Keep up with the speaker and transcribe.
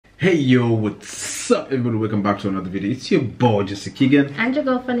Hey yo, what's up everybody? Welcome back to another video. It's your boy Jesse Keegan and your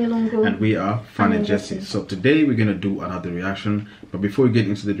girl Fanny Longo, and we are Fanny&jessy. So today we're gonna do another reaction, but before we get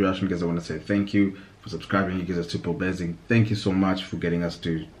into the reaction, guys, I want to say thank you for subscribing. You guys are super amazing. Thank you so much for getting us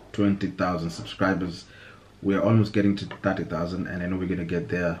to 20,000 subscribers. We are almost getting to 30,000, and I know we're gonna get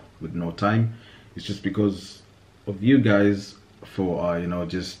there with no time. It's just because of you guys for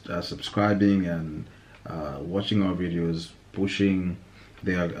just subscribing and watching our videos, pushing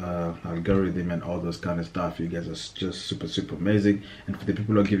the algorithm and all those kind of stuff. You guys are just super amazing, and for the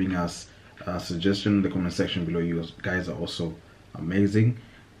people who are giving us suggestion in the comment section below, you guys are also amazing.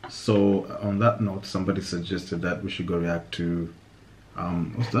 So on that note, somebody suggested that we should go react to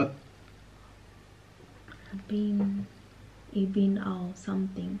what's that? Ibn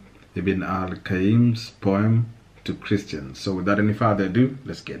al-something. Ibn Al-Qayyim's poem to Christians. So without any further ado,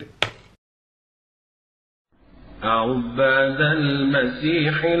 let's get it. عباد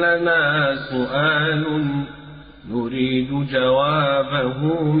المسيح لنا سؤال نريد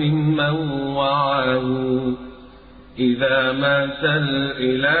جوابه ممن وعاه إذا مات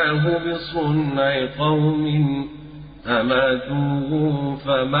الإله بصنع قوم أماتوه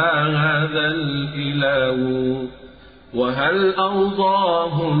فما هذا الإله وهل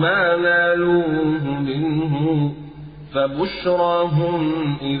أرضاه ما نالوه منه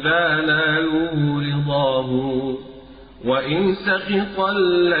فبشراهم إذا نالوا رضاه وإن سخط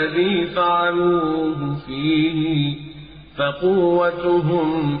الذي فعلوه فيه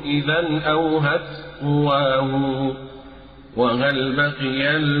فقوتهم إذا أوهت قواه وهل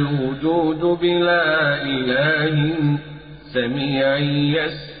بقي الوجود بلا إله سميع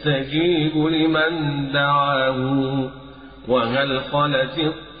يستجيب لمن دعاه وهل خلت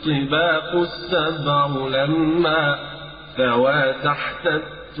الطباق السبع لما ثوى تحت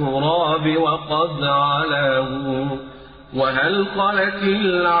التراب وقد علاه وهل خلت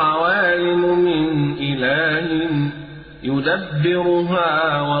العوالم من إله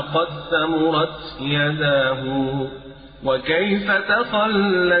يدبرها وقد ثمرت يداه وكيف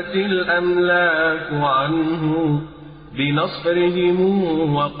تخلت الأملاك عنه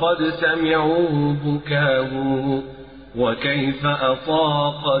بنصرهم وقد سمعوا بكاه وكيف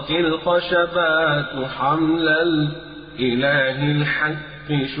أطاقت الخشبات حمل الإله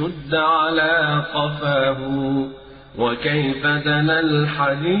الحق شد على قفاه وكيف دنا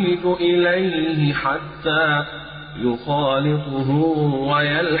الحديد إليه حتى يخالطه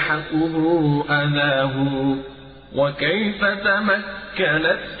ويلحقه أذاه وكيف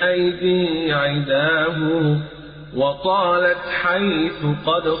تمكنت أيدي عداه وطالت حيث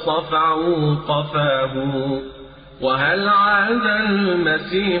قد صفعوا قفاه وهل عاد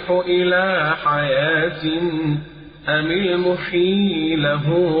المسيح إلى حياة أم المحيي له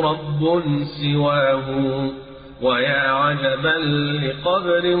رب سواه ويا عجبا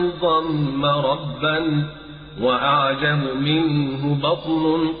لقبر ضم ربا وأعجب منه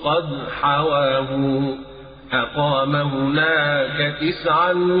بطن قد حواه أقام هناك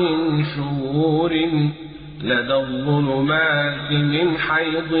 9 من شهور لدى الظلمات من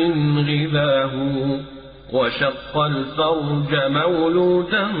حيض غذاه وشق الفرج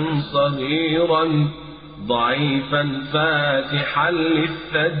مولودا صغيرا ضعيفا فاتحا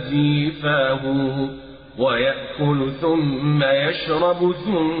للثدي فاه ويأكل ثم يشرب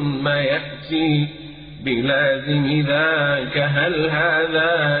ثم يأتي بلازم ذاك هل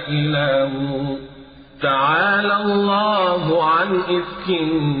هذا إله تعالى الله عن إفك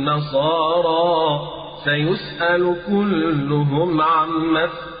النصارى سيسأل كلهم عما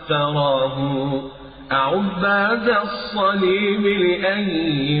افتراه أعباد الصليب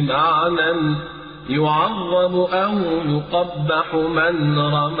لأي معنى يعظم أو يقبح من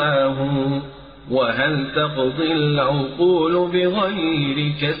رماه وهل تقضي العقول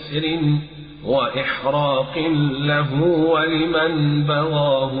بغير كسر وإحراق له ولمن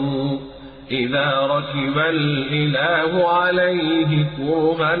بغاه إذا ركب الإله عليه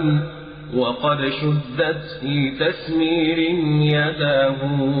كرها وقد شدت لتسمير يداه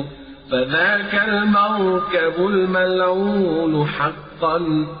فذاك المركب الملعون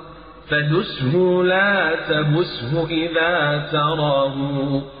حقا فدسه لا تبسه إذا تراه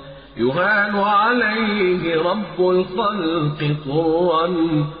يهان عليه رب الخلق طرا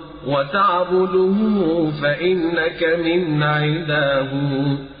وتعبده فإنك من عداه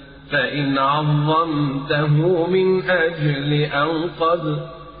فإن عظمته من أجل أن قد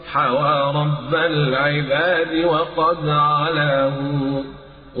حوى رب العباد وقد علاه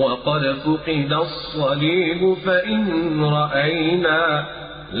وقد فقد الصليب فإن رأينا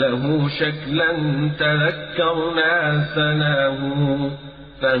له شكلا تذكرنا سناه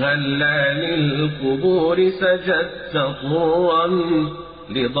فهلا للقبور سجدت طرا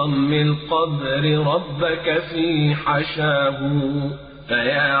لضم القبر ربك في حشاه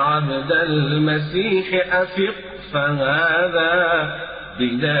فيا عبد المسيح أفق فهذا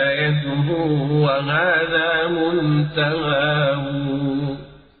بدايته وهذا منتهاه.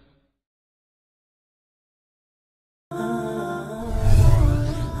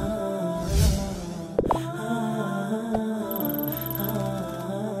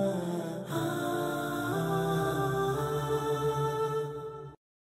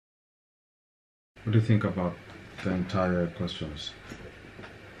 What do you think about the entire questions?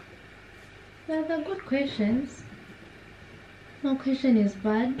 Yeah, they're good questions. No question is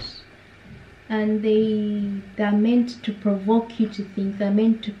bad, and they're meant to provoke you to think. They're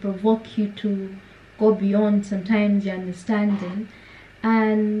meant to provoke you to go beyond sometimes your understanding.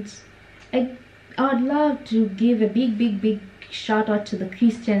 And I would love to give a big shout out to the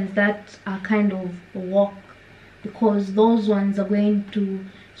Christians that are kind of woke, because those ones are going to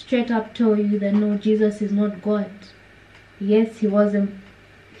straight up tell you that no, Jesus is not God. Yes, he was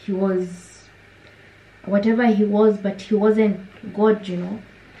whatever he was, but he wasn't God, you know.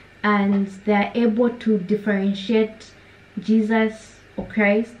 And they're able to differentiate Jesus or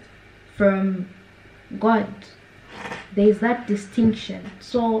Christ from God. There's that distinction.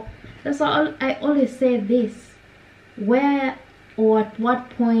 So that's why I always say this: where or at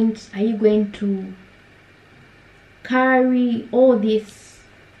what point are you going to carry all this,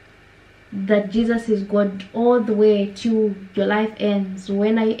 that Jesus is God, all the way till your life ends?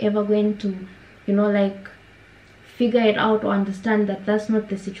 When are you ever going to, you know, like, figure it out or understand that that's not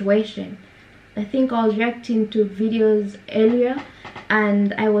the situation? I think I was reacting to videos earlier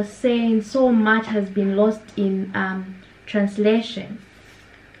and I was saying so much has been lost in translation.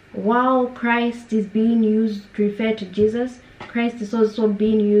 While Christ is being used to refer to Jesus, Christ is also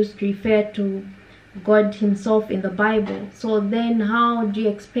being used to refer to God himself in the Bible. So then how do you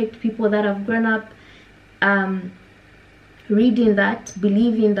expect people that have grown up reading that,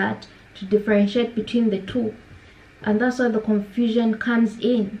 believing that, to differentiate between the two? And that's why the confusion comes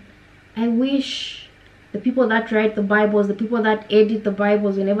in. I wish the people that write the Bibles, the people that edit the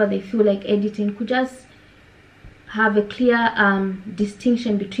Bibles whenever they feel like editing, could just have a clear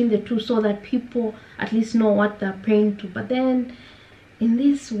distinction between the two, so that people at least know what they're praying to. But then in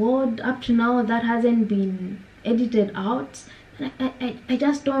this world, up to now, that hasn't been edited out. I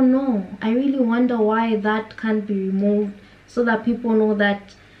just don't know. I really wonder why that can't be removed, so that people know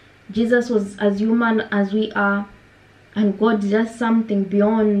that Jesus was as human as we are, and God is just something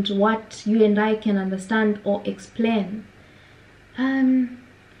beyond what you and I can understand or explain.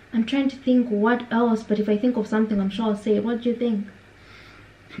 I'm trying to think what else, but if I think of something, I'm sure I'll say it. What do you think?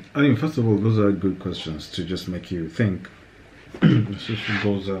 I think, first of all, those are good questions to just make you think. It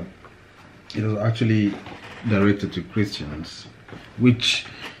is actually directed to Christians, which,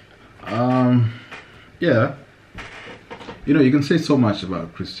 yeah, you know, you can say so much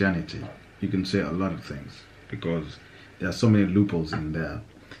about Christianity. You can say a lot of things, because there are so many loopholes in there.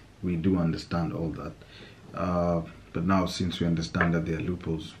 We do understand all that. But now, since we understand that there are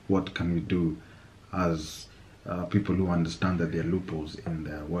loopholes, what can we do as people who understand that there are loopholes in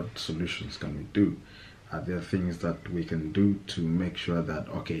there? What solutions can we do? Are there things that we can do to make sure that,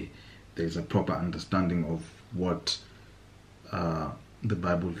 okay, there's a proper understanding of what the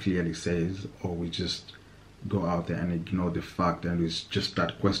Bible clearly says, or we just go out there and ignore the fact and we just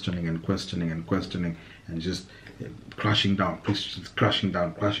start questioning and just crashing down Christians, crashing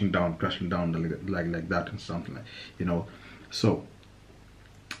down like that, and something like, you know. So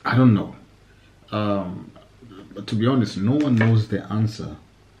I don't know, but to be honest, no one knows the answer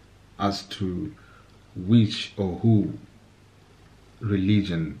as to which or who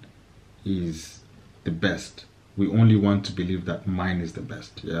religion is the best. We only want to believe that mine is the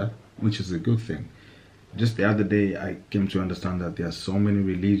best, yeah, which is a good thing. Just the other day, I came to understand that there are so many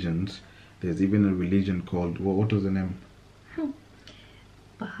religions. There's even a religion called, what was the name?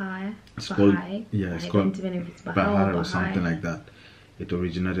 Baha'i. It's called, yeah, it's called even if it's Baha'i or something like that. It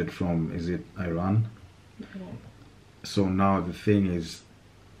originated from, is it Iran? Yeah. So now the thing is,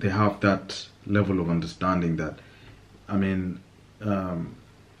 they have that level of understanding that, I mean,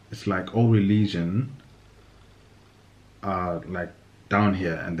 it's like all religion are like down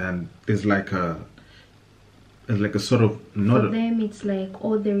here, and then there's like a sort of, not for them it's like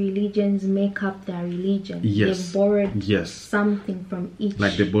all the religions make up their religion. Yes. They've borrowed yes, something from each.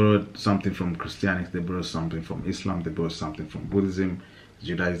 like they borrowed something from Christianity, they borrowed something from Islam, they borrowed something from Buddhism,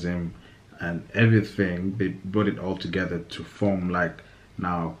 Judaism, and everything. They brought it all together to form like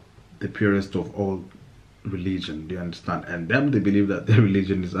now the purest of all religion. Do you understand? And them, they believe that their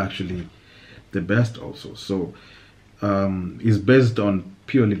religion is actually the best also. So it's based on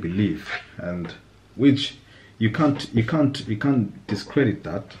purely belief, and which you can't discredit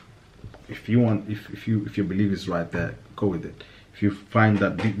that. If you want, if your belief is right there, go with it. If you find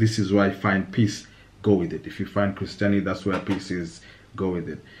that this is where I find peace, go with it. If you find Christianity, that's where peace is, go with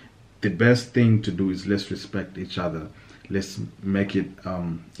it. The best thing to do is let's respect each other. Let's make it,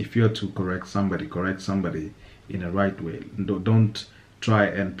 if you're to correct somebody in a right way. Don't try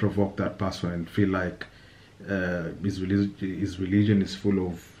and provoke that person and feel like his religion is full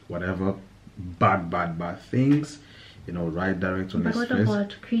of whatever bad things, you know, right direct on his face. But what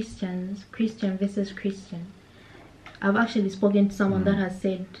about Christians, Christian versus Christian? I've actually spoken to someone that has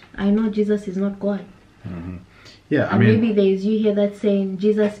said, I know Jesus is not God. Yeah, and maybe there is you here that's saying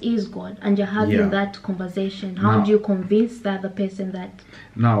Jesus is God, and you're having that conversation. How do you convince the other person that?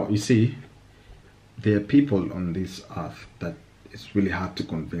 Now, you see, there are people on this earth that it's really hard to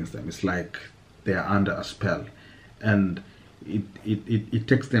convince them. It's like they are under a spell, and it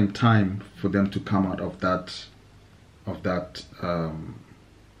takes them time for them to come out of that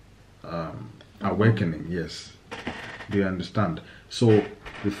awakening. Yes, do you understand? So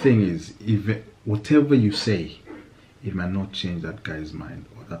the thing is, if whatever you say, it might not change that guy's mind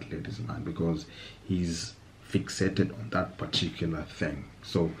or that lady's mind, because he's fixated on that particular thing.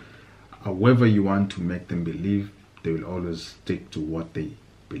 So however you want to make them believe, they will always stick to what they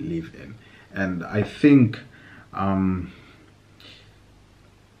believe in. And I think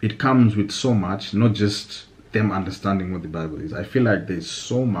it comes with so much, not just them understanding what the Bible is. I feel like there's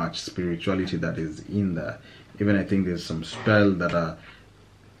so much spirituality that is in there. Even I think there's some spell that are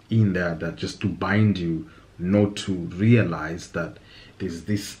in there that just to bind you not to realize that there's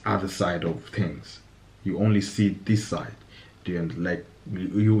this other side of things. You only see this side. Like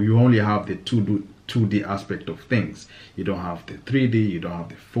you only have the 2D aspect of things. You don't have the 3D, you don't have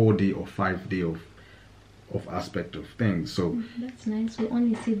the 4D or 5D of aspect of things. So that's nice. We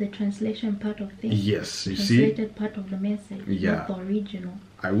only see the translation part of things. Yes, you translated part of the message, not the original.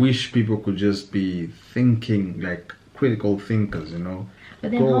 I wish people could just be thinking like critical thinkers, you know.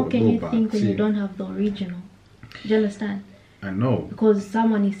 But then how can you think when you don't have the original? Do you understand? I know. Because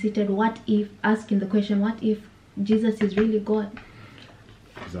someone is seated, what if, asking the question, what if Jesus is really God?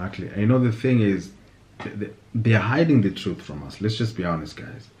 Exactly. And you know, the thing is, they're hiding the truth from us. Let's just be honest,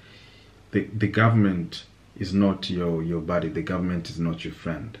 guys. The government is not your buddy. The government is not your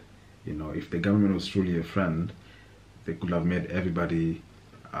friend. You know, if the government was truly a friend, they could have made everybody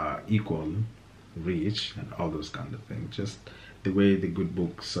equal, rich, and all those kind of things. Just the way the good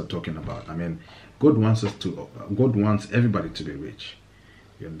books are talking about. I mean, God wants everybody to be rich.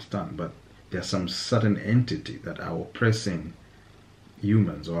 You understand? But there's some certain entity that are oppressing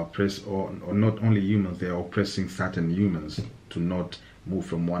humans, or not only humans, they are oppressing certain humans to not move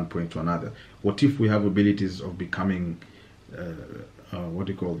from one point to another. What if we have abilities of becoming what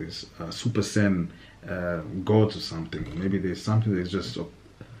do you call this, super saiyan gods or something? Maybe there's something that's just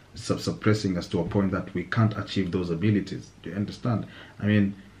suppressing us to a point that we can't achieve those abilities. Do you understand? I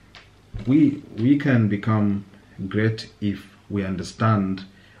mean, we can become great if we understand,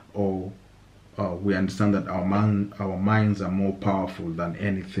 or we understand that our minds are more powerful than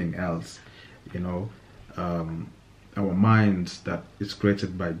anything else. You know, our minds that is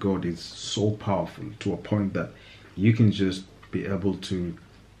created by God is so powerful to a point that you can just be able to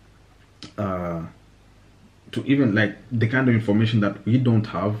even, like, the kind of information that we don't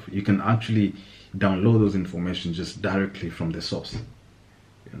have, you can actually download those information just directly from the source.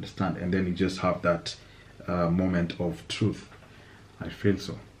 You understand? And then you just have that moment of truth. I feel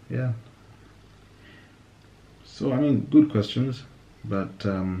so. Yeah. So, I mean, good questions, but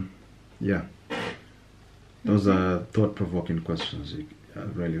yeah, those are thought-provoking questions.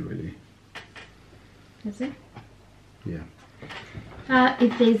 Really. That's it? Yeah.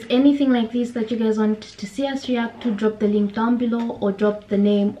 If there's anything like this that you guys want to see us react to, drop the link down below, or drop the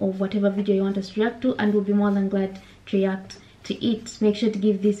name of whatever video you want us to react to, and we'll be more than glad to react to it. Make sure to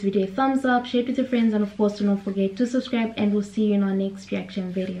give this video a thumbs up, share it with your friends, and of course, do not forget to subscribe, and we'll see you in our next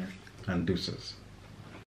reaction video. And deuces.